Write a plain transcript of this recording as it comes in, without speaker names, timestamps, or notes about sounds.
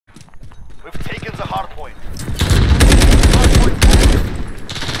We've taken the hard point.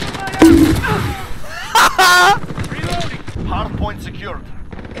 Reloading. Hard point secured.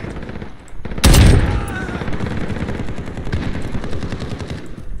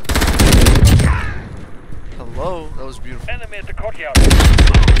 Hello, that was beautiful. Enemy at the courtyard.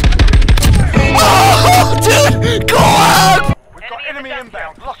 Oh, dude, go on! We've got enemy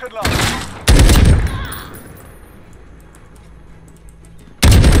inbound. Lock and load.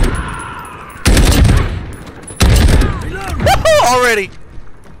 Already.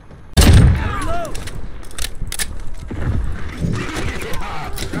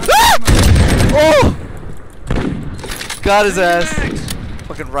 Oh! Got his ass.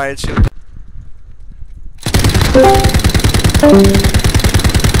 Fucking riot shield.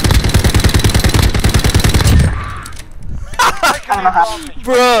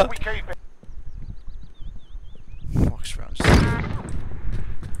 Bruh. Walks around.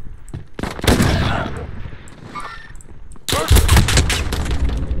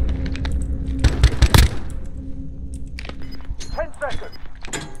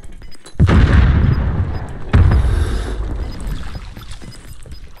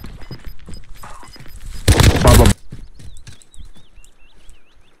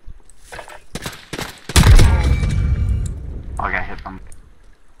 I got hit from.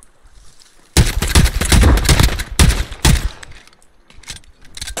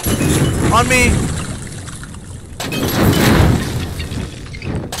 On me.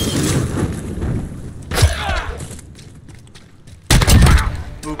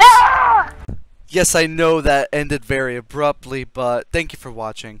 Oops. Yes, I know that ended very abruptly, but thank you for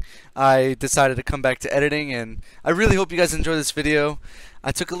watching. I decided to come back to editing, and I really hope you guys enjoy this video.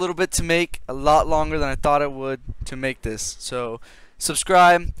 I took a little bit to make, a lot longer than I thought it would to make this. So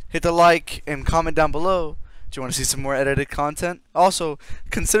subscribe, hit the like, and comment down below. Do you want to see some more edited content? Also,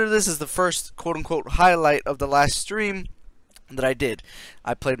 consider this as the first quote-unquote highlight of the last stream that I did.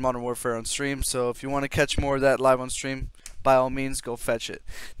 I played Modern Warfare on stream, so if you want to catch more of that live on stream, by all means, go fetch it.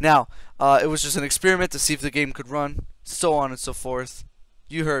 Now, it was just an experiment to see if the game could run, so on and so forth.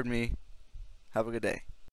 You heard me. Have a good day.